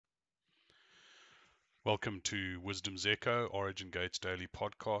Welcome to Wisdom's Echo, Origin Gates Daily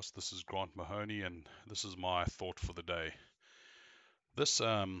Podcast. This is Grant Mahoney, and this is my thought for the day. This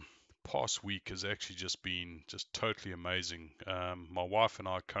past week has actually just been just totally amazing. My wife and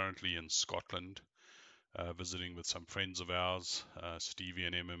I are currently in Scotland, visiting with some friends of ours, Stevie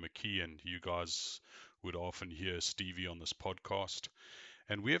and Emma McKee, and you guys would often hear Stevie on this podcast.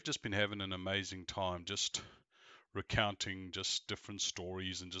 And we have just been having an amazing time, just recounting just different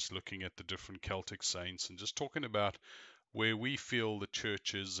stories and just looking at the different Celtic saints and just talking about where we feel the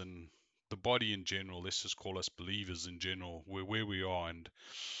church is and the body in general. Let's just call us believers in general, where we are.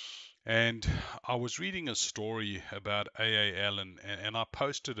 And I was reading a story about A.A. Allen, and I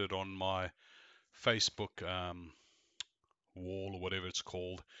posted it on my Facebook wall or whatever it's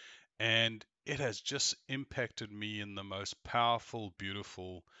called, and it has just impacted me in the most powerful,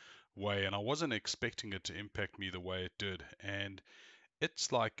 beautiful way. And I wasn't expecting it to impact me the way it did. And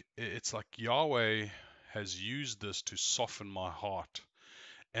it's like Yahweh has used this to soften my heart.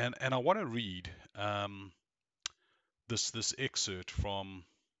 And I want to read this excerpt from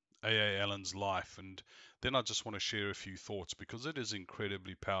A.A. Allen's life, and then I just want to share a few thoughts because it is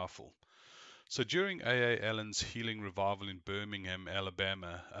incredibly powerful. So during A.A. Allen's healing revival in Birmingham,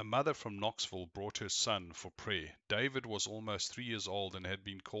 Alabama, a mother from Knoxville brought her son for prayer. David was almost 3 years old and had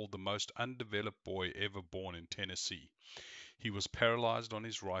been called the most undeveloped boy ever born in Tennessee. He was paralyzed on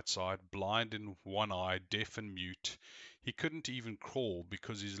his right side, blind in one eye, deaf and mute. He couldn't even crawl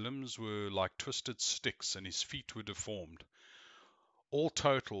because his limbs were like twisted sticks and his feet were deformed. All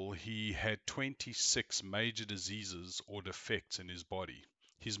total, he had 26 major diseases or defects in his body.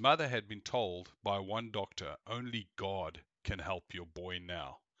 His mother had been told by one doctor, "Only God can help your boy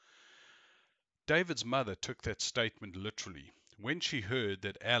now." David's mother took that statement literally. When she heard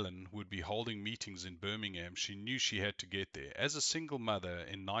that Allen would be holding meetings in Birmingham, she knew she had to get there. As a single mother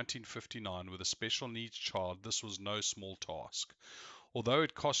in 1959 with a special needs child, this was no small task. Although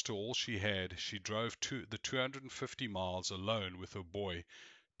it cost her all she had, she drove the 250 miles alone with her boy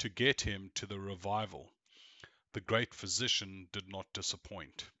to get him to the revival. The great physician did not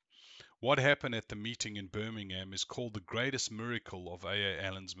disappoint. What happened at the meeting in Birmingham is called the greatest miracle of A.A.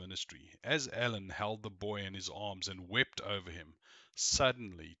 Allen's ministry. As Allen held the boy in his arms and wept over him,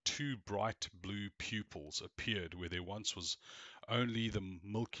 suddenly two bright blue pupils appeared where there once was only the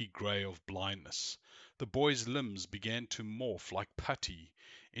milky grey of blindness. The boy's limbs began to morph like putty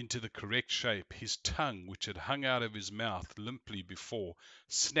into the correct shape. His tongue, which had hung out of his mouth limply before,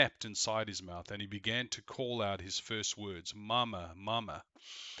 snapped inside his mouth, and he began to call out his first words, "Mama, Mama."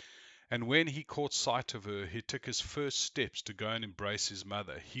 And when he caught sight of her, he took his first steps to go and embrace his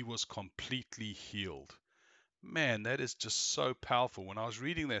mother. He was completely healed. Man, that is just so powerful. When I was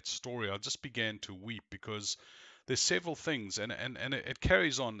reading that story, I just began to weep because there's several things, and it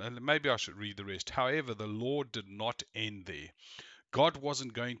carries on, and maybe I should read the rest. However, the Lord did not end there. God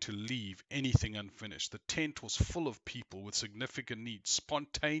wasn't going to leave anything unfinished. The tent was full of people with significant needs.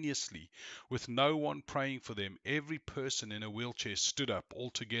 Spontaneously, with no one praying for them, every person in a wheelchair stood up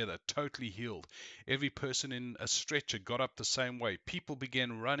altogether, totally healed. Every person in a stretcher got up the same way. People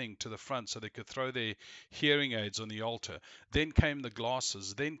began running to the front so they could throw their hearing aids on the altar. Then came the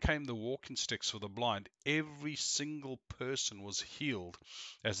glasses. Then came the walking sticks for the blind. Every single person was healed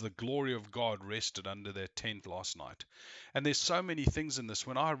as the glory of God rested under their tent last night. And there's so many things in this.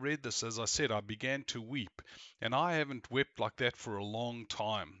 When I read this, as I said, I began to weep. And I haven't wept like that for a long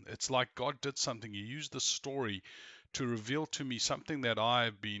time. It's like God did something. He used this story to reveal to me something that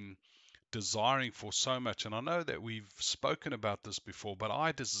I've been desiring for so much. And I know that we've spoken about this before, but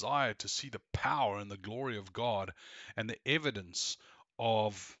I desire to see the power and the glory of God and the evidence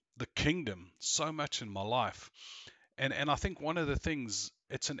of the kingdom so much in my life. And I think one of the things,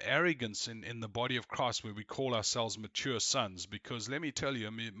 it's an arrogance in the body of Christ where we call ourselves mature sons, because let me tell you,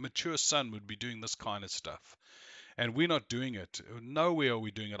 a mature son would be doing this kind of stuff. And we're not doing it. Nowhere are we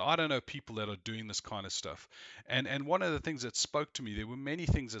doing it. I don't know people that are doing this kind of stuff. And one of the things that spoke to me, there were many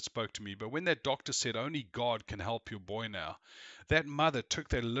things that spoke to me, but when that doctor said, "Only God can help your boy now," that mother took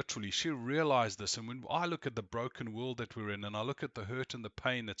that literally. She realized this. And when I look at the broken world that we're in, and I look at the hurt and the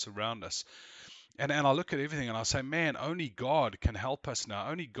pain that's around us, and I look at everything and I say, man, only God can help us now.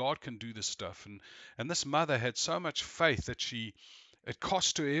 Only God can do this stuff. And this mother had so much faith that it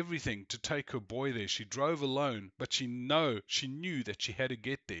cost her everything to take her boy there. She drove alone, but she knew that she had to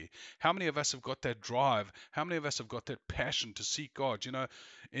get there. How many of us have got that drive? How many of us have got that passion to seek God? You know,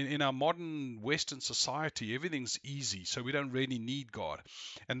 in our modern Western society, everything's easy, so we don't really need God.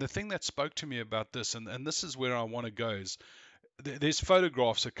 And the thing that spoke to me about this, and this is where I want to go, is there's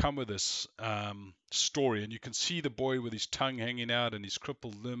photographs that come with this story, and you can see the boy with his tongue hanging out and his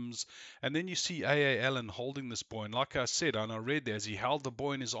crippled limbs, and then you see A.A. Allen holding this boy, and like I said, and I read there, as he held the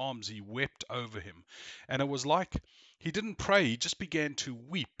boy in his arms, he wept over him, and it was like he didn't pray, he just began to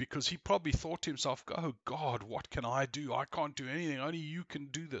weep, because he probably thought to himself, oh God, what can I do? I can't do anything, only you can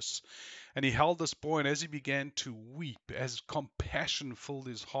do this. And he held this boy, and as he began to weep, as compassion filled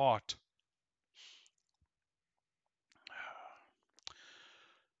his heart,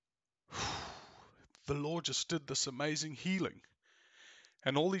 the Lord just did this amazing healing.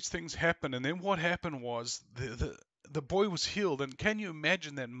 And all these things happened. And then what happened was the boy was healed. And can you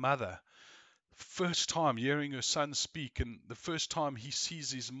imagine that mother, first time hearing her son speak, and the first time he sees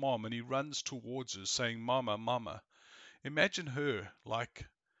his mom and he runs towards her saying, Mama, Mama. Imagine her, like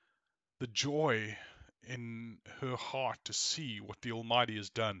the joy in her heart to see what the Almighty has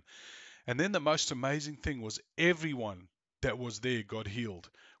done. And then the most amazing thing was everyone that was there got healed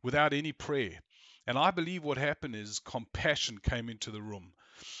without any prayer. And I believe what happened is compassion came into the room.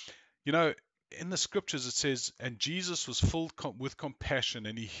 You know, in the scriptures it says, and Jesus was filled with compassion,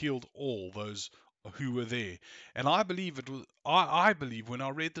 and he healed all those who were there. And I believe it was. I believe when I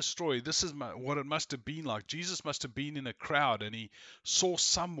read the story, this is what it must have been like. Jesus must have been in a crowd, and he saw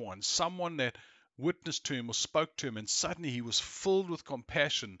someone that witnessed to him or spoke to him, and suddenly he was filled with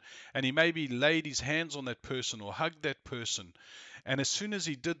compassion, and he maybe laid his hands on that person or hugged that person. And as soon as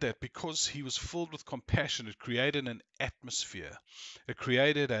he did that, because he was filled with compassion, it created an atmosphere. It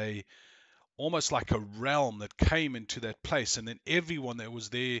created almost like a realm that came into that place, and then everyone that was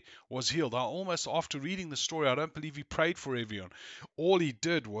there was healed. After reading the story, I don't believe he prayed for everyone. All he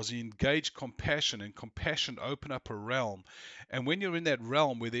did was he engaged compassion, and compassion opened up a realm. And when you're in that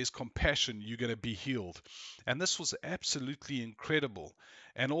realm where there's compassion, you're going to be healed. And this was absolutely incredible.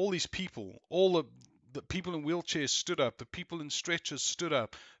 And all these people, all the people in wheelchairs stood up, the people in stretchers stood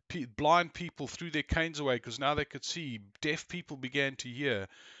up, blind people threw their canes away because now they could see, deaf people began to hear.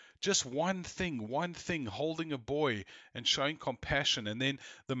 Just one thing, holding a boy and showing compassion. And then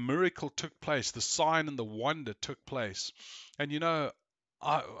the miracle took place, the sign and the wonder took place. And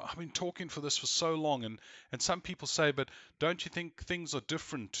I've been talking for this for so long, and some people say, but don't you think things are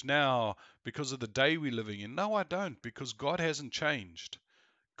different now because of the day we're living in? No, I don't, because God hasn't changed.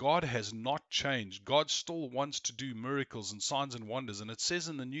 God has not changed. God still wants to do miracles and signs and wonders. And it says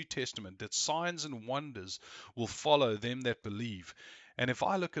in the New Testament that signs and wonders will follow them that believe. And if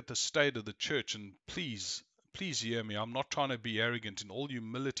I look at the state of the church, and please hear me, I'm not trying to be arrogant. In all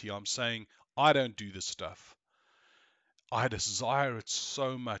humility, I'm saying I don't do this stuff. I desire it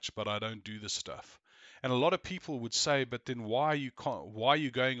so much, but I don't do this stuff. And a lot of people would say, but then why are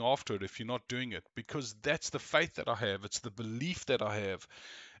you going after it if you're not doing it? Because that's the faith that I have. It's the belief that I have.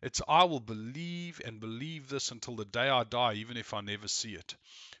 I will believe and believe this until the day I die, even if I never see it.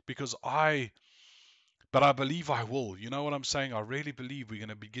 But I believe I will. You know what I'm saying? I really believe we're going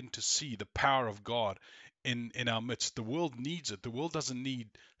to begin to see the power of God in our midst. The world needs it. The world doesn't need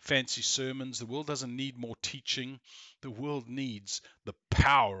fancy sermons. The world doesn't need more teaching. The world needs the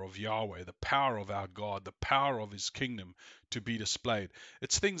power of Yahweh, the power of our God, the power of his kingdom to be displayed.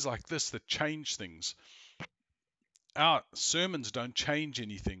 It's things like this that change things. Our sermons don't change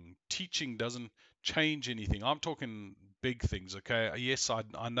anything. Teaching doesn't change anything. I'm talking big things, okay? Yes,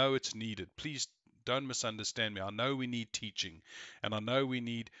 I know it's needed. Please don't misunderstand me. I know we need teaching, and I know we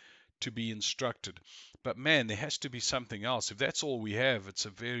need to be instructed. But man, there has to be something else. If that's all we have, it's a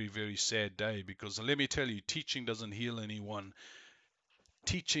very, very sad day, because let me tell you, teaching doesn't heal anyone.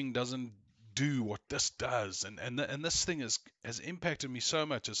 Teaching doesn't do what this does. And this thing has impacted me so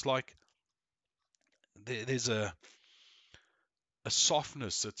much. It's like there's a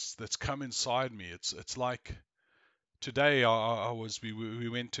softness that's come inside me. It's like today we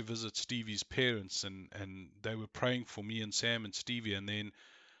went to visit Stevie's parents, and they were praying for me and Sam and Stevie, and then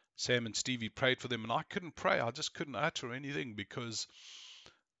Sam and Stevie prayed for them, and I couldn't pray. I just couldn't utter anything because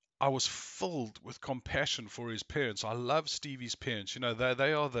I was filled with compassion for his parents. I love Stevie's parents.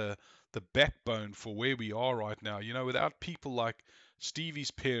 They are the backbone for where we are right now. Without people like Stevie's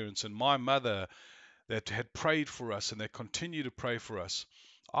parents and my mother that had prayed for us and that continue to pray for us,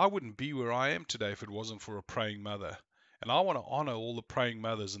 I wouldn't be where I am today if it wasn't for a praying mother. And I want to honor all the praying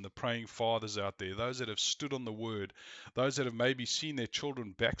mothers and the praying fathers out there, those that have stood on the word, those that have maybe seen their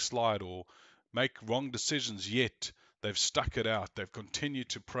children backslide or make wrong decisions, yet they've stuck it out. They've continued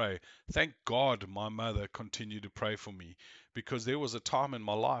to pray. Thank God my mother continued to pray for me, because there was a time in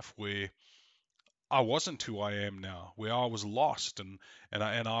my life where I wasn't who I am now, where I was lost and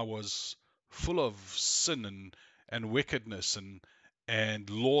I was full of sin and wickedness and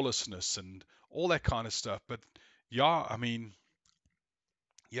lawlessness and all that kind of stuff. But yeah, I mean,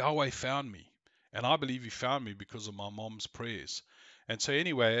 Yahweh found me. And I believe he found me because of my mom's prayers. And so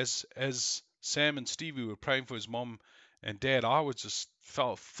anyway, as Sam and Stevie were praying for his mom and dad, I was just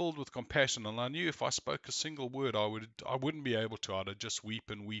felt filled with compassion, and I knew if I spoke a single word, I wouldn't be able to. I'd just weep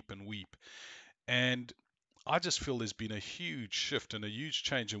and weep and weep. And I just feel there's been a huge shift and a huge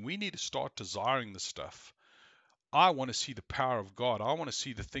change, and we need to start desiring this stuff. I want to see the power of God. I want to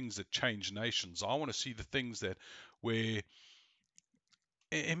see the things that change nations. I want to see the things that where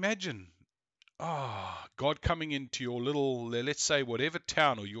imagine God coming into your little, let's say, whatever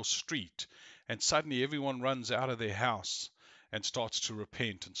town or your street, and suddenly everyone runs out of their house and starts to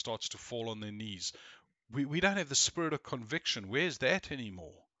repent and starts to fall on their knees. We don't have the spirit of conviction. Where's that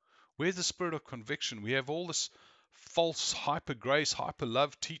anymore? Where's the spirit of conviction? We have all this false hyper grace, hyper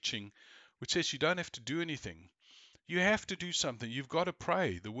love teaching, which says you don't have to do anything. You have to do something. You've got to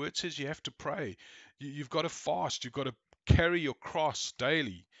pray. The word says you have to pray. You've got to fast. You've got to carry your cross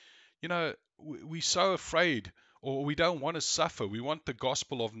daily. You know, we're so afraid, or we don't want to suffer. We want the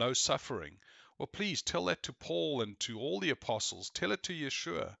gospel of no suffering. Well, please tell that to Paul and to all the apostles. Tell it to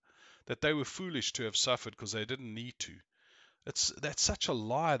Yeshua that they were foolish to have suffered because they didn't need to. That's such a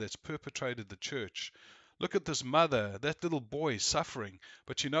lie that's perpetrated the church. Look at this mother, that little boy suffering.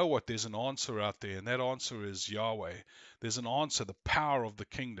 But you know what? There's an answer out there, and that answer is Yahweh. There's an answer, the power of the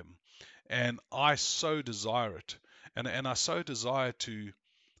kingdom. And I so desire it. And I so desire to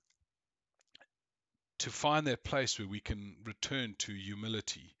find that place where we can return to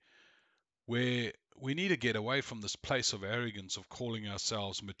humility, where we need to get away from this place of arrogance of calling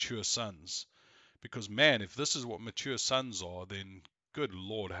ourselves mature sons. Because, man, if this is what mature sons are, then good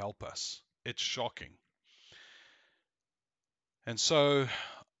Lord help us. It's shocking. And so,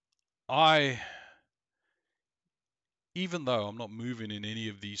 even though I'm not moving in any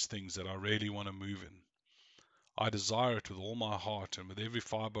of these things that I really want to move in, I desire it with all my heart and with every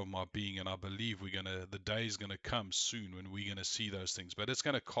fiber of my being, and I believe the day is gonna come soon when we're gonna see those things. But it's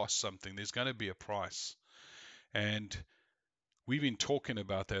gonna cost something. There's gonna be a price. And we've been talking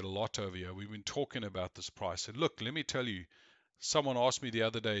about that a lot over here. We've been talking about this price. And look, let me tell you, someone asked me the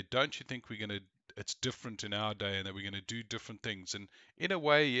other day, don't you think it's different in our day and that we're gonna do different things? And in a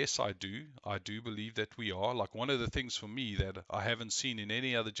way, yes, I do. I do believe that we are. Like one of the things for me that I haven't seen in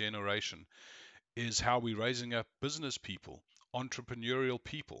any other generation is how we're raising up business people, entrepreneurial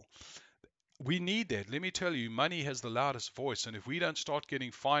people. We need that. Let me tell you, money has the loudest voice. And if we don't start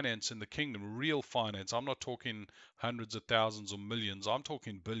getting finance in the kingdom, real finance, I'm not talking hundreds of thousands or millions, I'm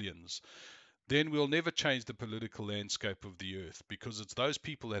talking billions, then we'll never change the political landscape of the earth, because it's those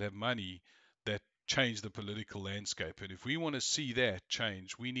people that have money that change the political landscape. And if we want to see that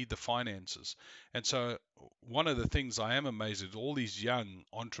change, we need the finances. And so, one of the things I am amazed at, all these young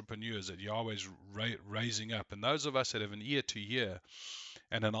entrepreneurs that Yahweh's raising up, and those of us that have an ear to hear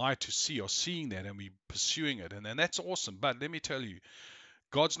and an eye to see are seeing that, and we're pursuing it. And that's awesome. But let me tell you,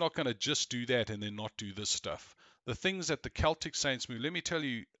 God's not going to just do that and then not do this stuff. The things that the Celtic saints move, let me tell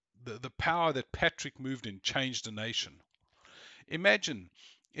you, the power that Patrick moved in changed a nation. Imagine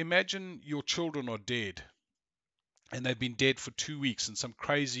your children are dead, and they've been dead for 2 weeks, and some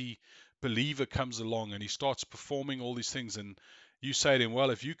crazy believer comes along and he starts performing all these things, and you say to him, well,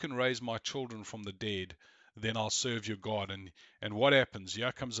 if you can raise my children from the dead, then I'll serve your God. And what happens?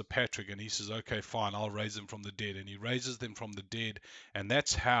 Here comes a Patrick, and he says, okay, fine, I'll raise them from the dead. And he raises them from the dead, and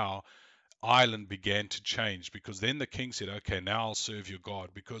that's how Ireland began to change, because then the king said, okay, now I'll serve your God,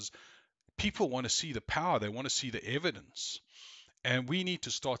 because people want to see the power, they want to see the evidence, and we need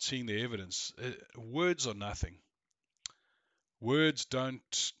to start seeing the evidence. Words are nothing. Words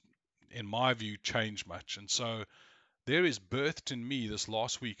don't, in my view, change much. And so there is birthed in me this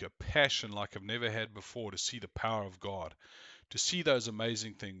last week a passion like I've never had before to see the power of God, to see those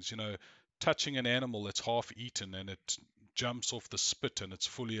amazing things, touching an animal that's half eaten and it jumps off the spit and it's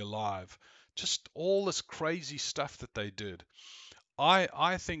fully alive. Just all this crazy stuff that they did.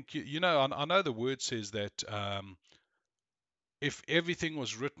 I think, I know the word says that if everything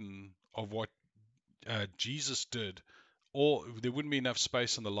was written of what Jesus did, or there wouldn't be enough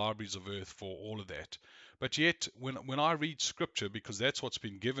space in the libraries of earth for all of that. But yet, when I read scripture, because that's what's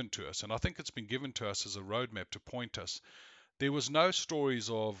been given to us, and I think it's been given to us as a roadmap to point us, there was no stories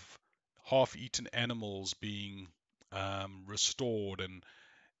of half-eaten animals being restored,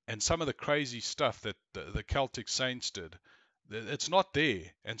 and some of the crazy stuff that the Celtic saints did. It's not there.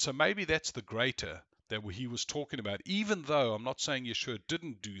 And so maybe that's the greater that he was talking about, even though I'm not saying Yeshua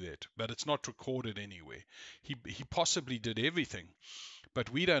didn't do that, but it's not recorded anywhere. He possibly did everything, but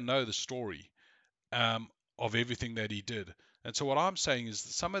we don't know the story of everything that he did. And so what I'm saying is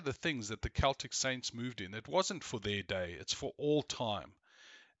that some of the things that the Celtic saints moved in, it wasn't for their day, it's for all time.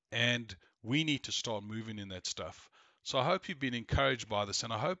 And we need to start moving in that stuff. So I hope you've been encouraged by this,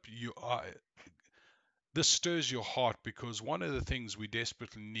 and I hope this stirs your heart, because one of the things we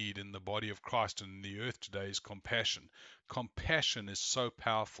desperately need in the body of Christ and in the earth today is compassion. Compassion is so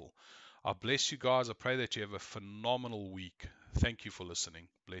powerful. I bless you guys. I pray that you have a phenomenal week. Thank you for listening.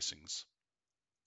 Blessings.